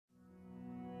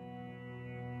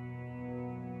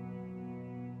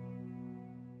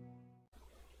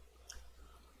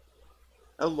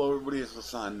Hello everybody, it's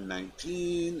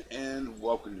Flesson19 and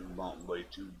welcome to Mountain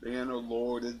Bike to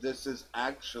Bannerlord, and this is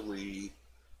actually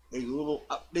a little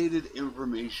updated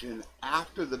information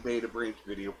after the beta branch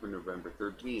video for November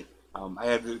 13th. I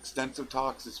had extensive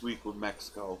talks this week with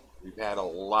Mexico. We've had a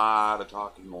lot of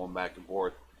talking going back and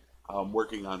forth,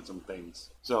 working on some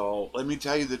things. So let me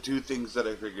tell you the two things that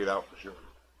I figured out for sure.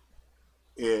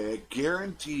 It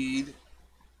guaranteed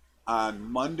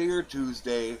on Monday or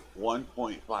Tuesday,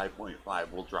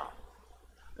 1.5.5 will drop.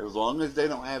 As long as they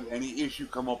don't have any issue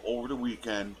come up over the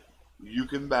weekend, you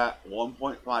can bet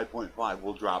 1.5.5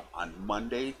 will drop on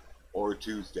Monday or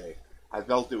Tuesday. I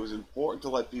felt it was important to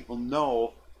let people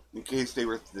know in case they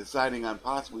were deciding on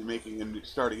possibly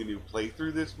starting a new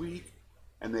playthrough this week,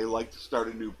 and they like to start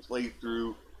a new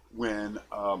playthrough when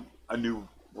a new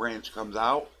branch comes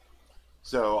out.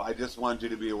 So I just wanted you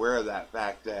to be aware of that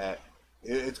fact that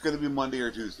it's going to be Monday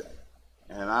or Tuesday.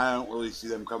 And I don't really see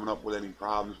them coming up with any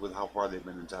problems with how far they've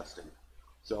been in testing.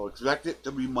 So expect it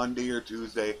to be Monday or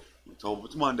Tuesday. Let's hope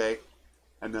it's Monday.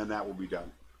 And then that will be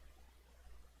done.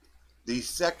 The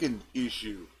second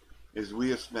issue is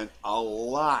we have spent a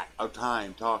lot of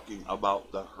time talking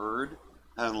about the herd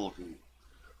penalty.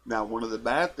 Now, one of the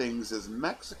bad things is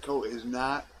Mexico is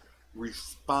not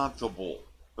responsible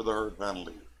for the herd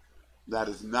penalty. That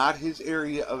is not his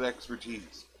area of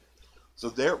expertise. So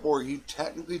therefore, he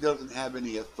technically doesn't have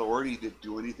any authority to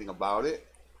do anything about it.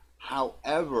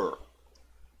 However,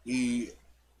 he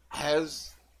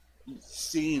has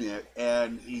seen it,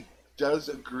 and he does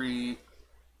agree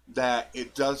that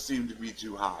it does seem to be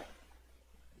too high.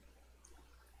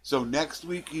 So next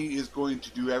week, he is going to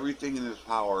do everything in his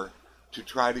power to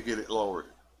try to get it lowered.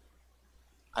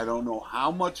 I don't know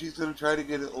how much he's going to try to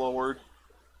get it lowered,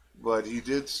 but he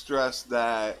did stress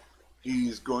that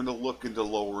he's going to look into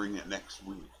lowering it next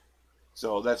week.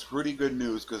 So that's pretty good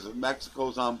news, because if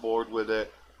Mexico's on board with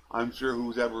it, I'm sure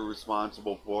who's ever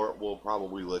responsible for it will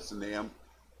probably listen to him.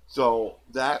 So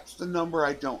that's the number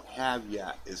I don't have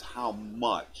yet, is how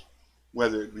much.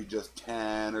 Whether it be just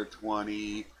 10 or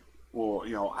 20, or,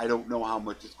 I don't know how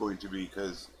much it's going to be,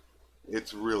 because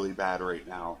it's really bad right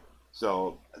now.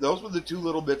 So those were the two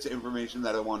little bits of information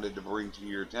that I wanted to bring to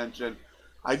your attention.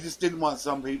 I just didn't want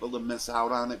some people to miss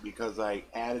out on it because I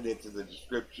added it to the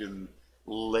description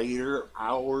later,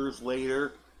 hours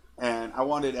later, and I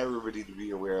wanted everybody to be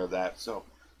aware of that. So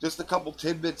just a couple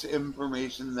tidbits of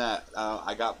information that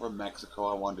I got from Mexico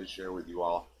I wanted to share with you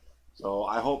all. So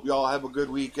I hope you all have a good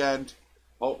weekend.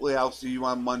 Hopefully I'll see you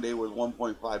on Monday with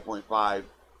 1.5.5.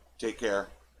 Take care,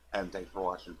 and thanks for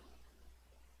watching.